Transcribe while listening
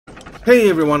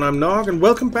Hey everyone, I'm Nog and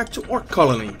welcome back to Orc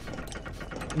Colony.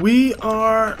 We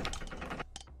are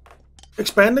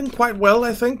expanding quite well,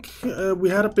 I think.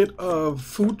 We had a bit of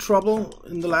food trouble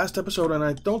in the last episode and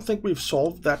I don't think we've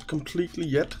solved that completely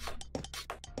yet.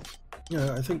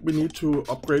 I think we need to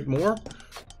upgrade more,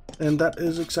 and that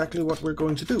is exactly what we're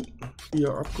going to do. We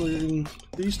are upgrading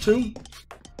these two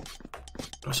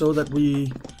so that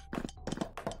we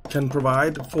can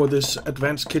provide for this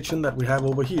advanced kitchen that we have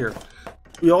over here.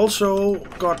 We also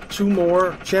got 2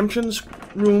 more champions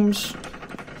rooms,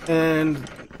 and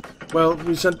well,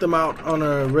 we sent them out on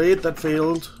a raid that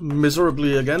failed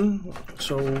miserably again.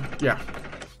 So yeah,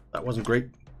 that wasn't great.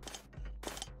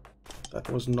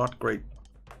 That was not great.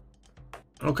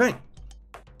 Okay,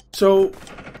 so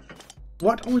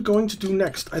what are we going to do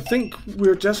next? I think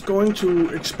we're just going to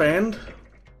expand.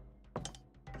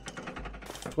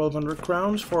 1200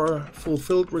 crowns for a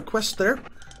fulfilled request there.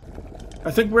 I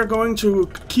think we're going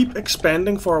to keep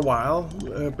expanding for a while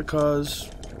because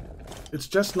it's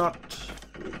just not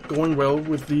going well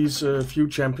with these few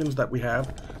champions that we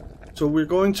have. So we're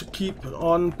going to keep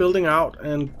on building out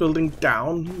and building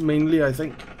down mainly, I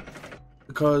think,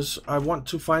 because I want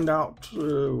to find out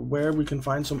where we can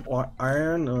find some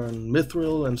iron and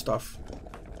mithril and stuff.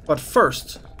 But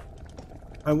first,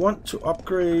 I want to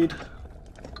upgrade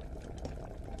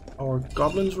our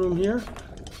goblins room here.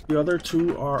 The other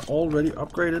 2 are already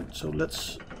upgraded, so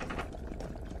let's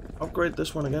upgrade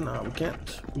this one again. We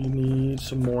can't. We need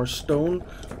some more stone,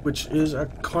 which is a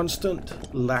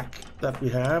constant lack that we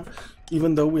have.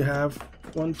 Even though we have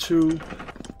 1, 2,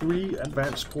 3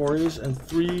 advanced quarries and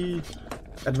 3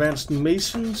 advanced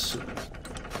masons,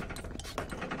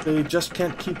 they just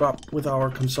can't keep up with our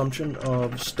consumption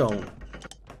of stone,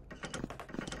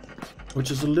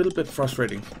 which is a little bit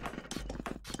frustrating.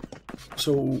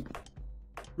 So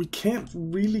we can't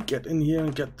really get in here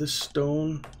and get this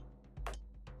stone.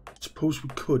 I suppose we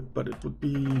could, but it would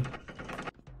be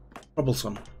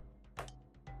troublesome.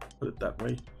 Put it that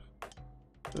way.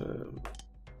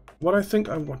 What I think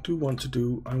I do want to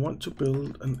do, I want to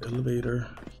build an elevator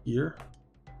here.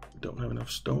 We don't have enough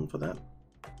stone for that.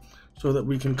 So that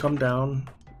we can come down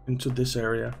into this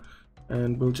area,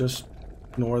 and we'll just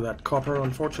ignore that copper,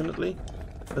 unfortunately.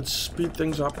 Let's speed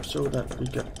things up so that we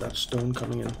get that stone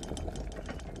coming in.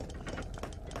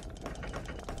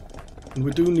 And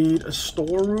we do need a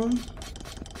storeroom.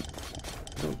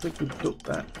 I don't think we built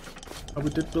that. We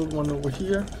did build one over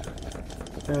here.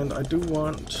 And I do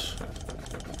want...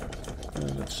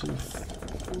 let's see.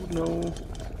 Food, no.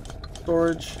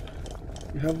 Storage.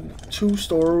 We have 2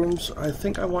 storerooms. I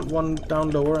think I want one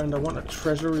down lower, and I want a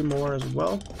treasury more as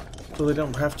well. So they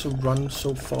don't have to run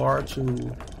so far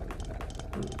to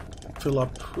fill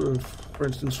up, for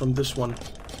instance, from this one.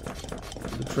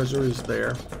 The treasury is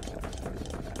there.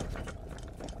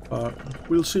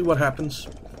 We'll see what happens.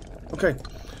 Okay,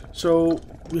 so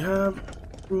we have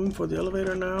room for the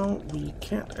elevator now. We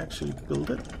can't actually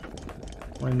build it.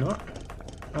 Why not?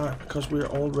 Because we're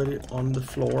already on the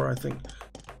floor, I think.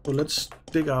 So let's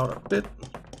dig out a bit.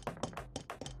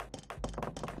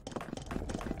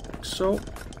 So.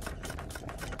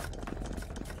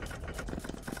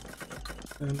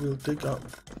 And we'll dig out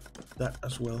that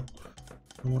as well.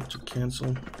 I want to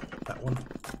cancel that one.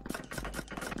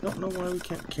 Don't know why we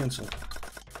can't cancel.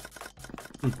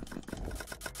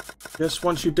 Guess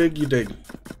once you dig, you dig.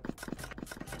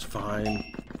 It's fine.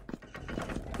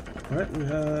 Alright, we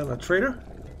have a trader.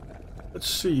 Let's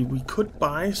see, we could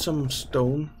buy some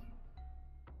stone.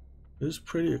 It is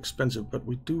pretty expensive, but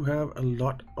we do have a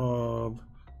lot of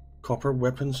copper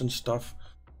weapons and stuff.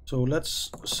 So let's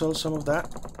sell some of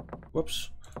that. Whoops.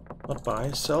 Not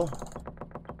buy, sell.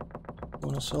 I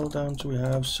want to sell down to we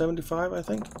have 75, I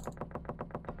think.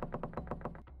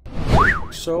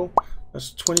 So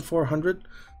that's 2400,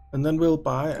 and then we'll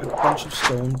buy a bunch of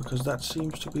stone because that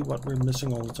seems to be what we're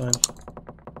missing all the time.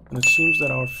 And it seems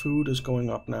that our food is going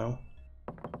up now.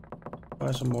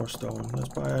 Buy some more stone. Let's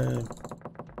buy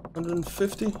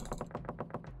 150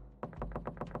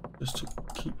 just to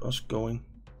keep us going.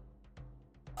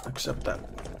 Accept that.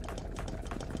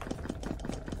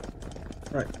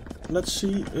 Right, let's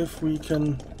see if we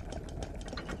can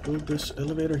build this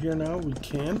elevator here now. We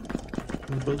can.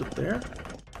 Can we build it there?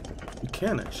 We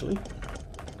can actually.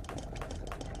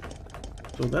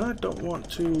 So then I don't want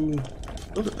to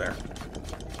build it there.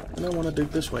 Then I want to dig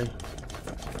this way.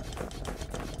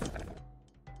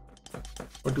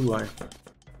 Or do I?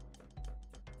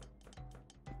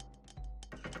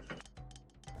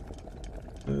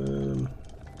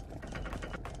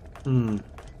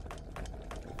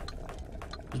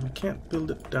 We can't build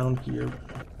it down here,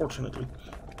 unfortunately,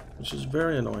 which is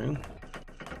very annoying.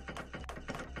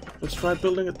 Let's try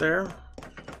building it there.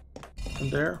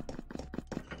 And there.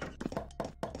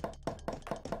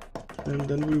 And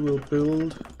then we will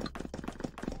build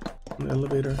an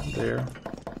elevator there.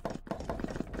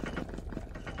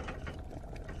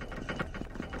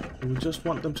 And we just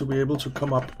want them to be able to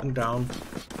come up and down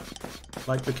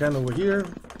like they can over here.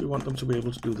 We want them to be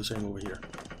able to do the same over here.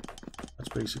 That's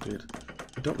basically it.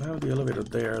 We don't have the elevator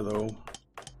there though.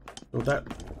 So that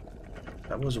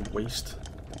was a waste.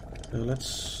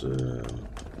 Let's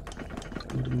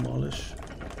demolish.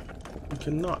 We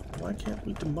cannot. Why can't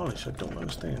we demolish? I don't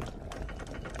understand.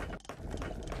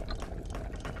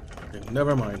 Okay,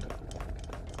 never mind.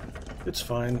 It's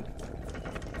fine.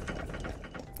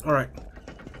 Alright.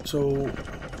 So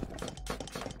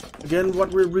again,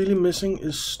 what we're really missing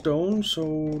is stone, so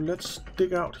let's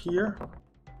dig out here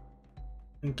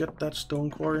and get that stone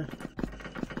quarry.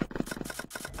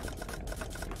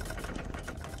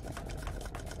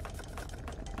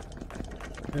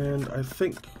 And I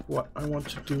think what I want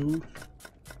to do,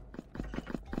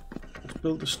 let's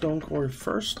build the stone quarry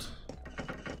first.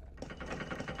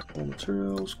 Raw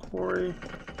materials quarry,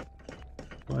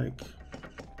 like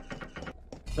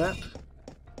that.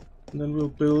 And then we'll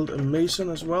build a mason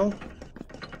as well.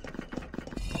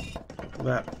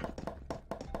 That.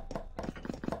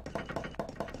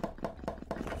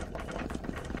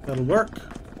 That'll work.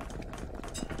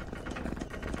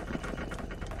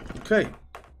 Okay.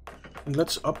 And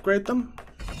let's upgrade them.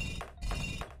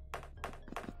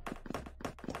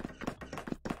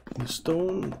 The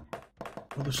stone,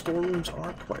 well, the storerooms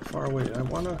are quite far away. I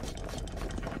wanna.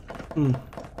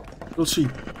 We'll see.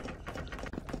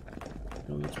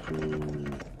 So let's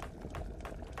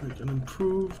make an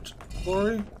improved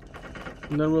quarry,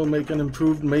 and then we'll make an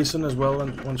improved mason as well.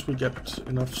 And once we get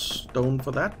enough stone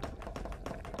for that.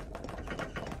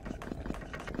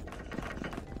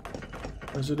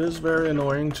 Because it is very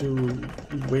annoying to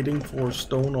be waiting for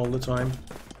stone all the time.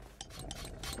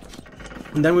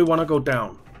 And then we want to go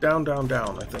down. Down, down,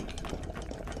 down, I think.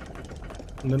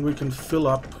 And then we can fill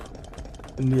up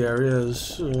in the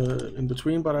areas in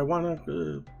between. But I want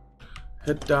to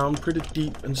head down pretty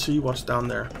deep and see what's down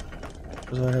there.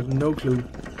 Because I have no clue.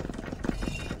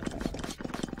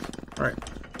 Alright.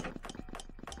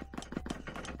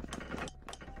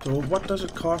 So what does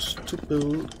it cost to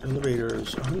build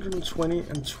elevators? 120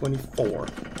 and 24.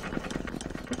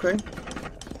 Okay.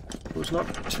 It was not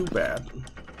too bad.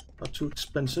 Not too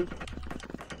expensive.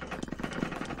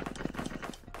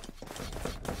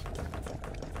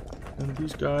 And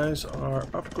these guys are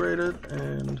upgraded,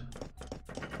 and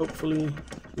hopefully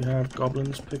we have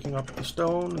goblins picking up the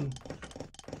stone and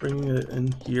bringing it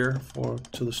in here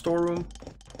to the storeroom.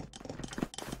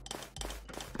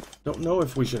 Don't know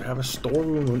if we should have a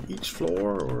storeroom on each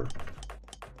floor or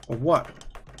what.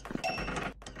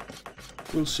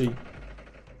 We'll see.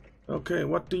 Okay,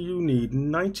 what do you need?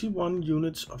 91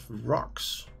 units of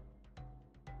rocks.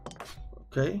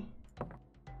 Okay.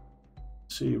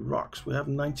 Let's see, rocks. We have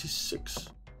 96.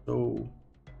 So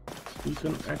we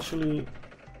can actually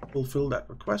fulfill that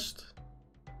request.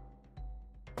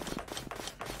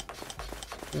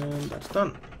 And that's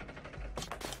done.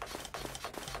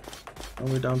 And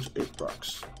we're down to 8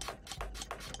 rocks.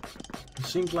 It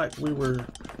seems like we were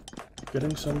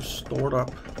getting some stored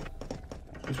up.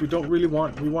 Which we don't really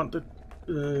want. We want it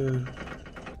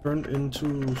turned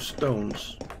into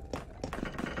stones.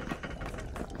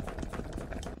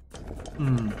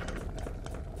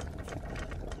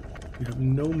 We have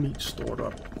no meat stored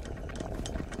up.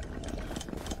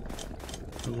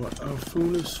 So our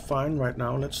food is fine right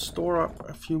now. Let's store up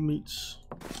a few meats.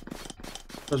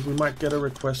 Because we might get a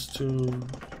request to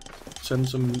send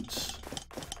some meats.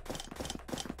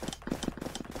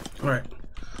 Alright.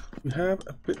 We have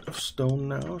a bit of stone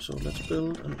now, so let's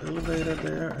build an elevator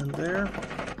there and there.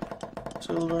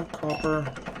 Silver,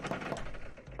 copper.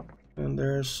 And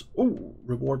there's... oh!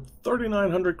 Reward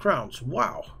 3,900 crowns.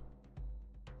 Wow!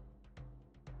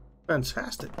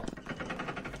 Fantastic.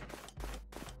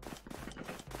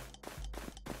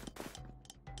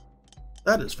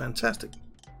 That is fantastic.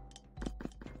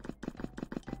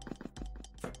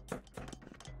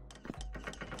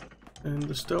 And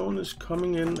the stone is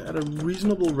coming in at a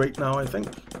reasonable rate now, I think.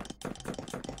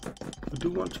 We do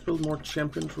want to build more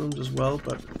champion rooms as well,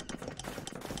 but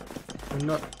I'm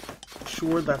not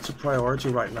sure that's a priority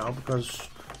right now, because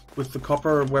with the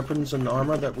copper weapons and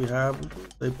armor that we have,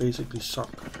 they basically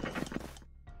suck.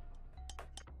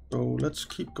 So let's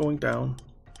keep going down.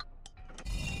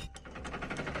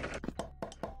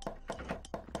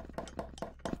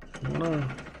 I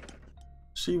wanna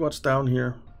see what's down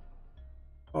here.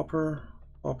 Copper,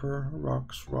 copper,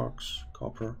 rocks, rocks,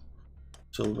 copper,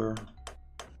 silver,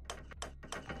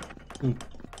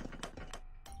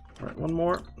 Alright, one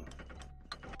more.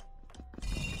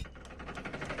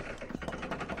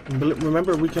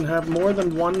 Remember, we can have more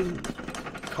than one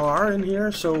car in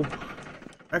here, so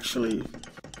actually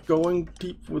going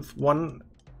deep with one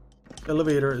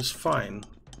elevator is fine.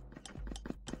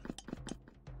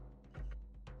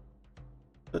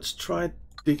 Let's try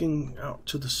digging out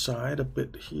to the side a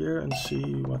bit here and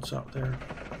see what's out there.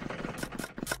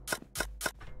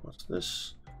 What's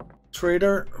this?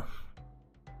 Trader.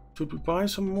 Should we buy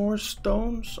some more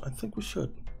stones? I think we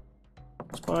should.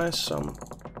 Let's buy some.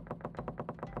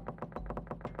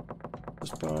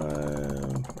 Let's buy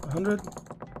 100.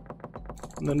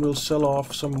 And then we'll sell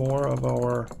off some more of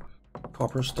our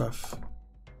copper stuff.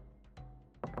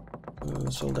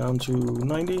 Sell down to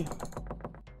 90.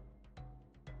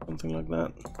 Something like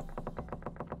that.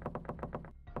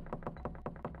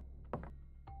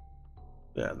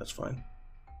 Yeah, that's fine.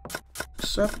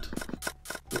 Except,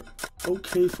 we're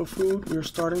okay for food. We're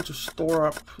starting to store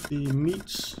up the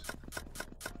meats.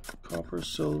 Copper,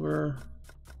 silver,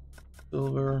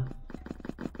 silver.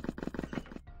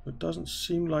 It doesn't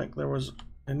seem like there was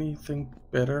anything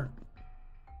better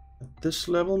at this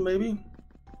level, maybe.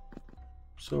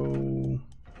 So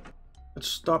let's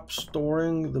stop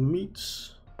storing the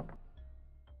meats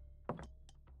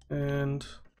and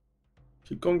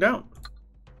keep going down.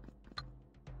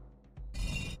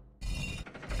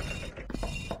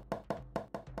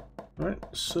 Alright,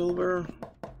 silver.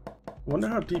 Wonder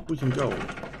how deep we can go.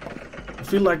 I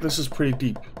feel like this is pretty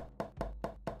deep.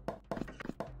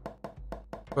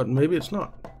 But maybe it's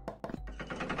not.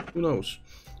 Who knows?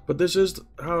 But this is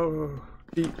how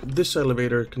deep this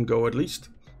elevator can go, at least.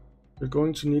 We're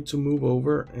going to need to move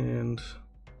over and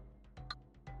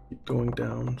keep going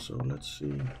down. So let's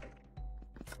see.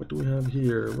 What do we have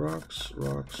here? Rocks,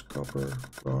 rocks, copper,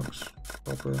 rocks,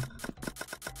 copper.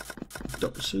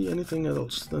 Don't see anything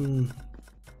else than...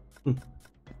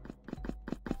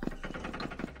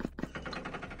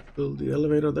 Build the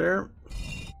elevator there.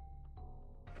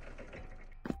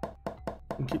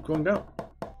 And keep going down.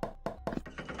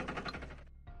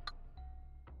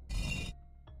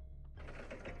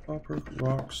 Copper,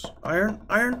 rocks, iron,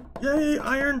 iron, yay,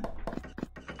 iron!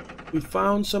 We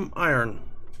found some iron.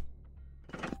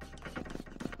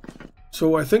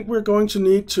 So I think we're going to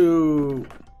need to,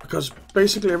 because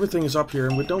basically everything is up here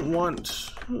and we don't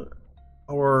want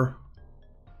our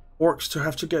orcs to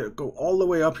have to go all the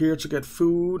way up here to get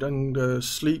food and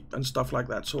sleep and stuff like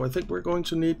that. So I think we're going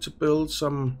to need to build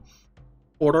some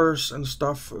orders and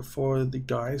stuff for the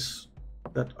guys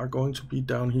that are going to be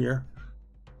down here.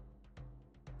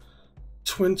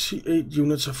 28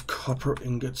 units of copper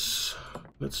ingots.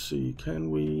 Let's see, can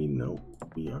we? No,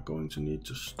 we are going to need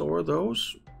to store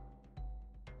those.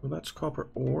 So that's copper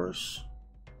ores.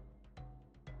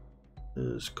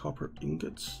 There's copper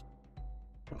ingots.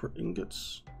 Copper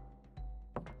ingots.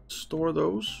 Store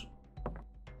those.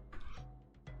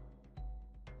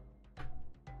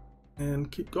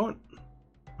 And keep going.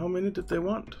 How many did they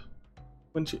want?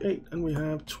 28, and we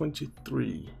have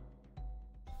 23.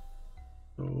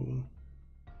 So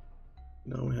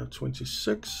now we have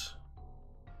 26.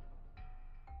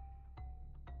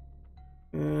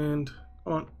 And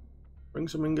come on, bring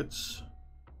some ingots.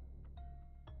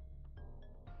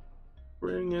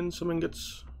 Bring in some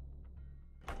ingots.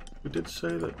 We did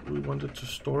say that we wanted to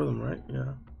store them, right?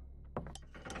 Yeah.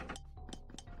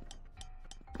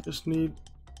 Just need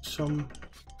some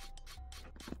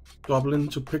goblin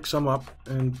to pick some up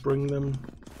and bring them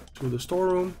to the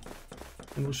storeroom.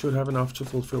 And we should have enough to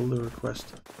fulfill the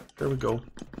request. There we go.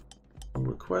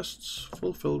 Requests,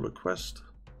 fulfill request.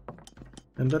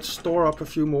 And let's store up a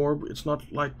few more. It's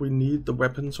not like we need the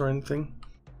weapons or anything.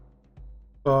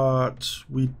 But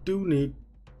we do need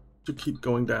to keep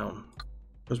going down.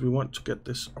 Because we want to get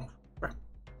this... Oh, crap.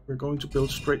 We're going to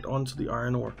build straight onto the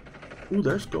iron ore. Ooh,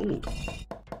 there's gold.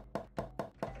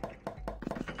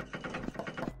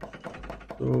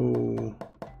 So...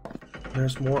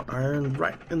 there's more iron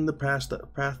right in the path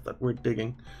that we're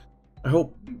digging. I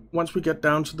hope once we get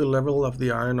down to the level of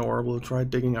the iron ore, we'll try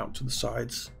digging out to the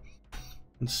sides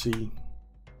and see.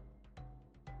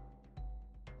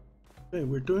 Okay,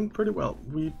 we're doing pretty well.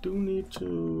 We do need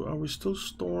to... are we still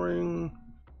storing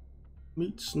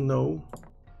meats? No.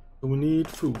 So we need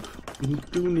food. We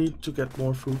do need to get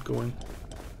more food going.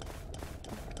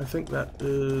 I think that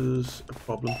is a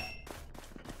problem.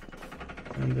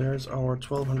 And there's our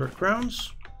 1200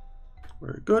 crowns.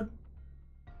 Very good.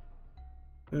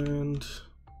 And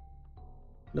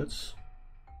let's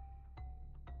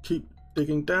keep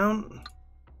digging down.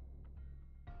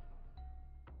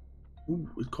 Ooh,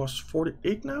 it costs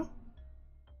 48 now?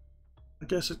 I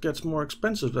guess it gets more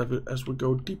expensive as we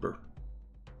go deeper.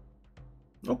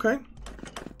 Okay.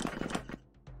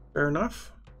 Fair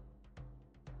enough.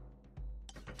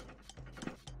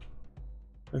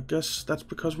 I guess that's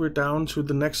because we're down to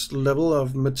the next level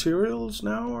of materials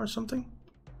now or something.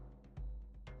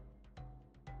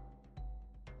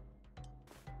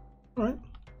 Alright.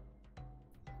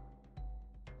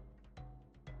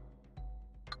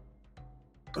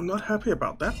 I'm not happy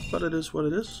about that, but it is what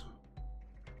it is.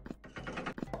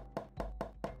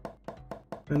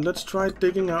 And let's try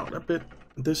digging out a bit.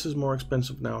 This is more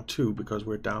expensive now too, because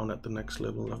we're down at the next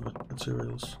level of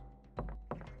materials.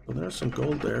 So there's some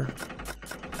gold there.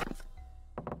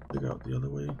 Dig out the other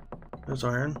way. There's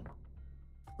iron.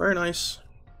 Very nice.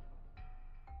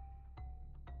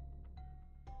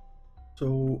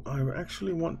 So I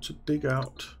actually want to dig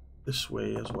out this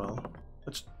way as well.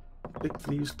 Let's dig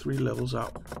these 3 levels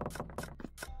out.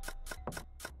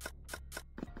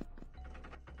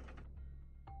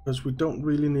 Because we don't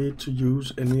really need to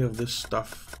use any of this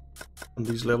stuff on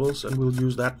these levels, and we'll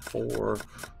use that for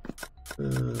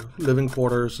living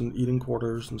quarters and eating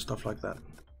quarters and stuff like that.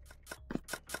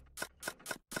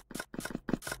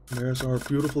 There's our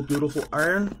beautiful, beautiful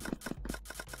iron.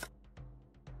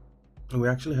 And we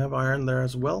actually have iron there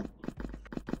as well.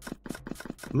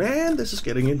 Man, this is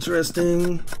getting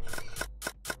interesting.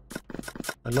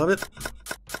 I love it.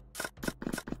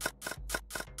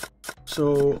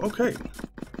 So, okay.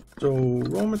 So,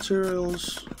 raw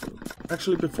materials.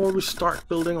 Actually, before we start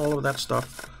building all of that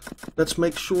stuff, let's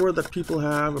make sure that people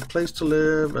have a place to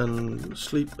live and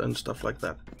sleep and stuff like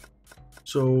that.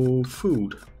 So,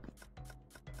 food.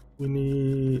 We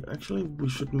need... Actually, we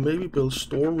should maybe build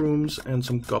storerooms and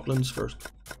some goblins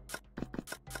first.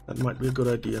 That might be a good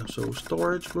idea. So,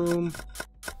 storage room.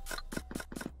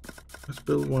 Let's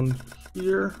build one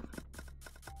here.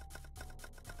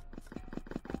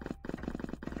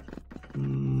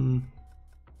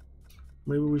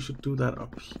 Maybe we should do that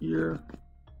up here.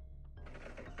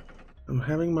 I'm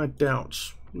having my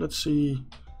doubts. Let's see.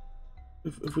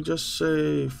 If we just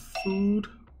say food.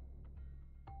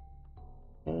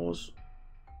 Pause.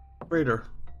 Trader.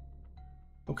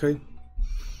 Okay.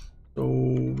 So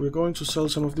we're going to sell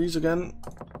some of these again.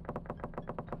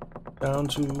 Down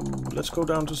to, let's go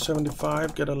down to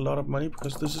 75, get a lot of money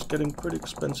because this is getting pretty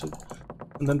expensive.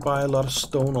 And then buy a lot of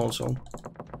stone also.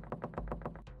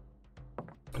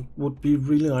 It would be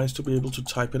really nice to be able to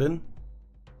type it in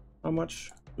how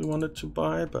much we wanted to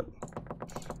buy, but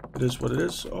it is what it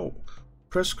is. Oh,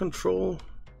 press Control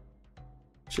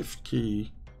Shift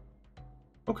key.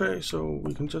 Okay, so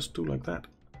we can just do like that.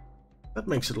 That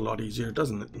makes it a lot easier,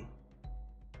 doesn't it?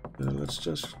 Let's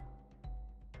just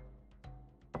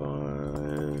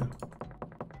buy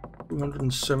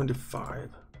 275.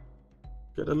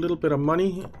 Get a little bit of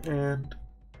money and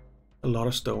a lot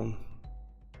of stone.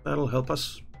 That'll help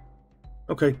us.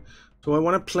 Okay, so I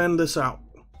want to plan this out.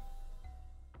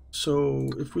 So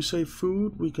if we say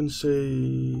food, we can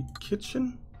say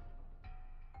kitchen,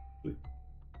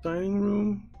 dining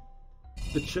room,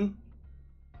 kitchen,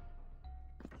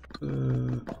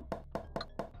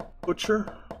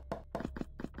 butcher,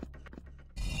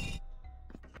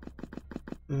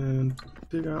 and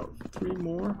dig out 3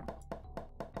 more.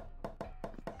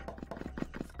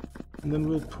 And then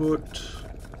we'll put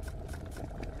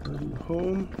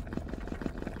home,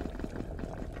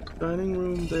 dining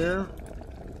room there.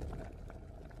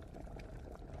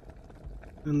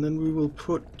 And then we will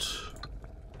put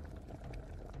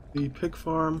the pig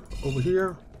farm over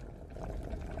here.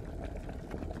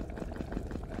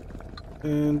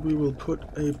 And we will put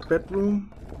a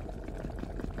bedroom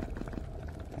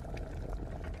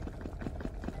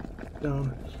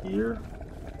down here.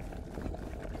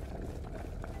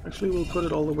 Actually, we'll put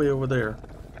it all the way over there.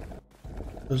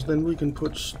 Because then we can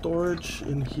put storage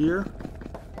in here.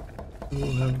 And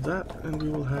we'll have that, and we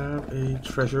will have a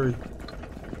treasury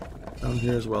down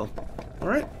here as well.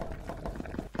 Alright.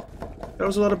 That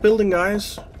was a lot of building,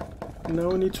 guys. Now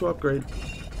we need to upgrade.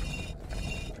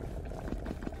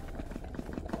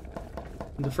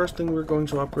 And the first thing we're going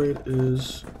to upgrade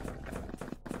is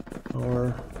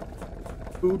our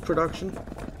food production.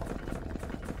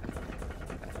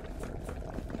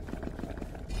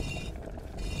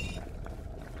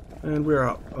 And we're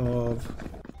out of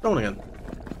stone again.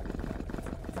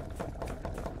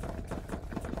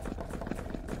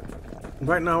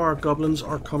 Right now our goblins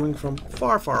are coming from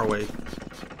far, far away.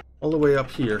 All the way up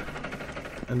here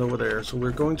and over there. So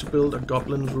we're going to build a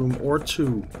goblin room or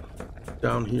 2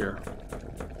 down here.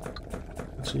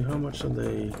 Let's see, how much are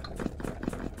they?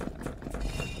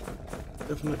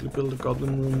 Definitely build a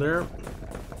goblin room there.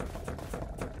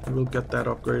 We'll get that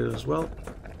upgraded as well.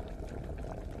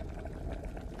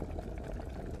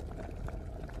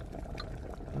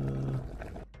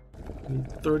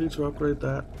 Need 30 to upgrade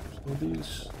that. So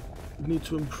these we need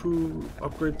to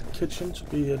upgrade the kitchen to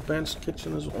be advanced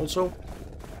kitchen as also.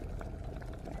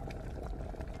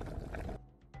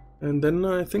 And then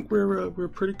I think we're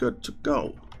pretty good to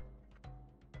go.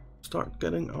 Start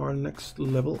getting our next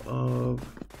level of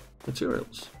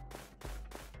materials.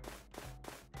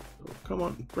 So come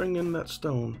on, bring in that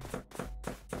stone.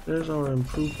 There's our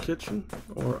improved kitchen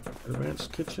or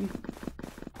advanced kitchen.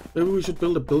 Maybe we should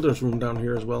build a builder's room down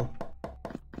here as well,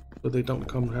 so they don't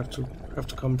have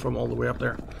to come from all the way up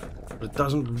there. But it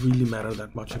doesn't really matter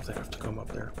that much if they have to come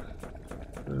up there.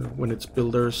 When it's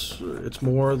builders, it's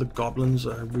more the goblins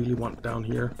I really want down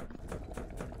here,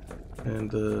 and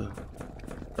the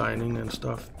dining and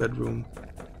stuff, bedroom.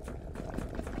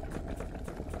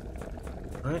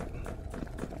 Right,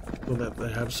 so that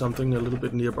they have something a little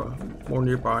bit nearby, more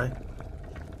nearby.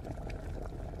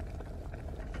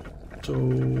 So,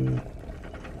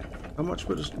 how much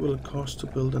will it cost to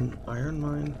build an iron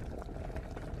mine?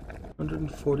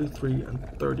 143 and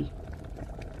 30.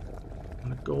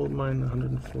 And a gold mine,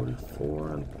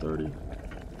 144 and 30.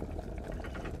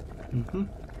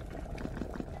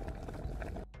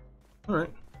 Alright.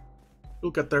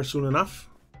 We'll get there soon enough.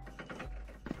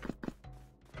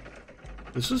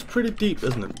 This is pretty deep,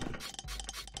 isn't it?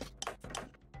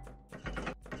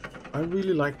 I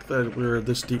really like that we're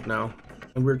this deep now.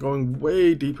 And we're going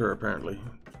way deeper, apparently.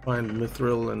 Find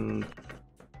mithril and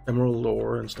emerald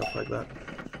ore and stuff like that.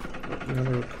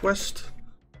 Another request.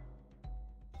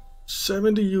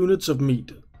 70 units of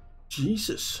meat.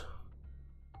 Jesus.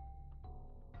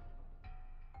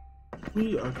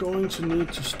 We are going to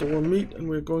need to store meat, and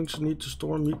we're going to need to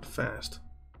store meat fast.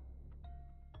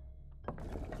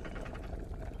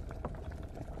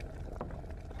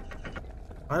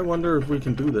 I wonder if we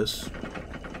can do this.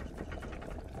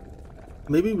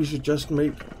 Maybe we should just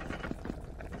make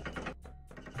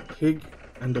a pig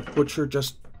and a butcher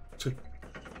just to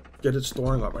get it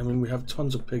storing up. I mean, we have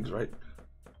tons of pigs, right?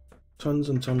 Tons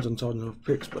and tons and tons of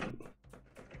pigs, but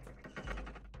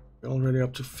we're already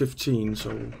up to 15,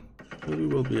 so maybe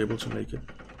we'll be able to make it.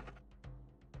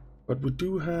 But we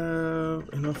do have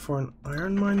enough for an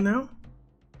iron mine now.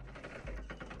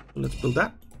 Let's build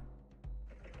that.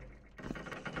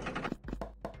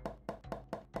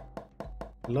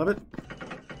 Love it.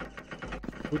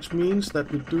 Which means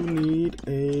that we do need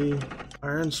a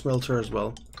iron smelter as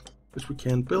well, which we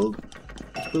can build.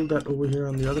 Let's build that over here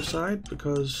on the other side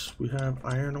because we have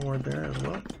iron ore there as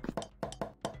well.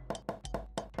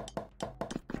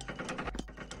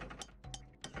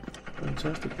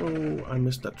 Fantastic. Oh, I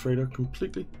missed that trader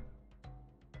completely.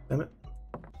 Damn it.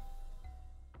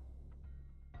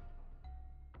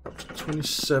 Up to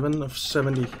 27 of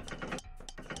 70.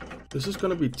 This is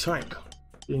going to be tight,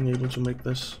 being able to make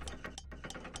this.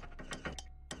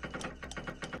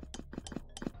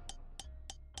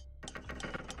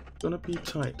 Gonna be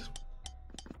tight.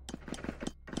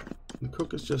 The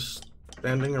cook is just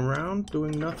standing around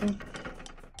doing nothing.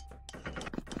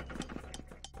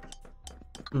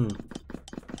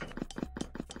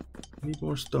 Need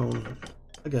more stone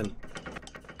again.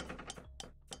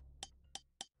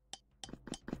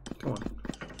 Come on.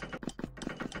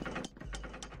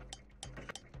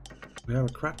 We have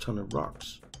a crap ton of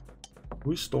rocks. Are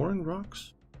we storing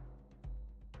rocks?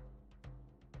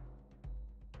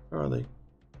 Where are they?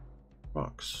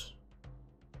 Rocks.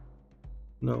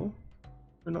 No,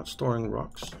 we're not storing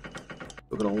rocks.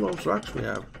 Look at all those rocks we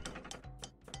have.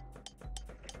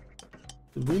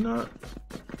 Did we not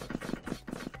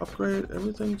upgrade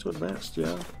everything to advanced?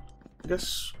 Yeah, I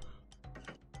guess.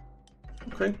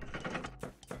 Okay.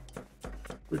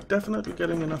 We're definitely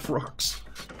getting enough rocks.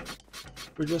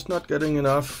 We're just not getting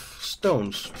enough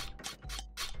stones.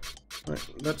 Right,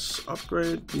 let's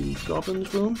upgrade the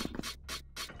goblin's room.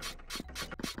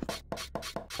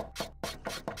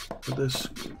 This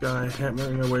guy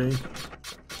hammering away.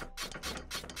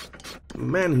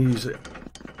 Man, he's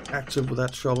active with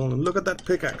that shovel, and look at that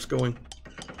pickaxe going.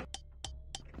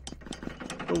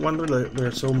 No wonder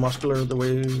they're so muscular the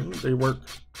way they work.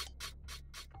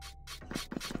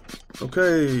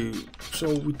 Okay,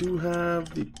 so we do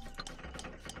have the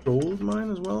gold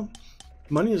mine as well.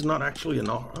 Money is not actually an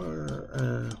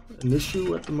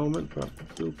issue at the moment, but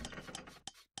we'll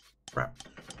crap.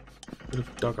 Could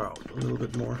have dug out a little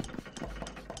bit more.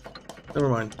 Never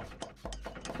mind.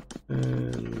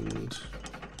 And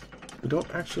we don't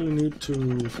actually need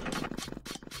to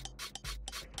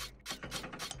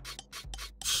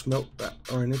smelt that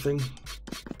or anything.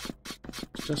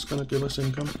 It's just gonna give us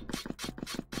income.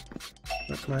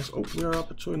 That's nice. Oh, we're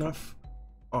up to enough.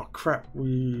 Oh crap,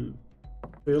 we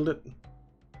failed it.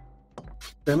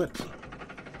 Damn it.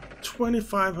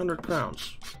 2,500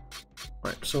 crowns.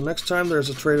 Right, so next time there's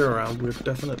a trader around, we're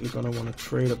definitely going to want to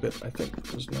trade a bit, I think,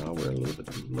 because now we're a little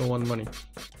bit low on money.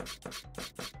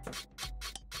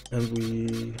 And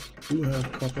we do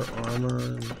have copper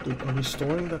armor. Are we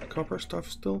storing that copper stuff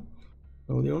still?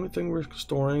 No, the only thing we're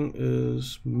storing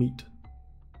is meat.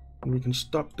 And we can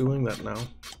stop doing that now.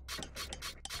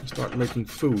 And start making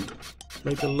food.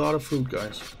 Make a lot of food,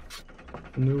 guys.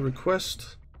 New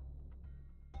request.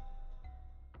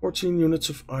 14 units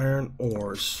of iron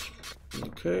ores.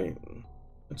 Okay.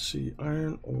 Let's see.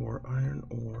 Iron ore, iron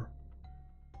ore.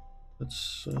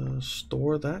 Let's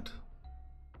store that.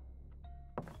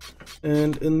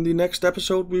 And in the next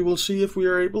episode, we will see if we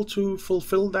are able to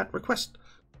fulfill that request.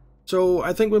 So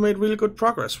I think we made really good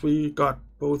progress. We got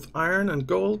both iron and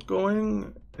gold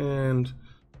going, and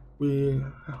we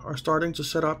are starting to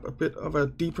set up a bit of a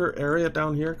deeper area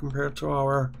down here compared to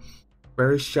our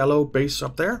very shallow base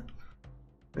up there.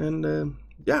 And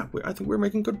yeah, I think we're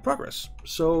making good progress.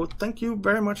 So thank you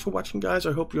very much for watching, guys.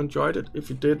 I hope you enjoyed it. If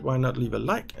you did, why not leave a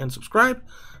like and subscribe,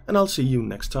 and I'll see you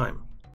next time.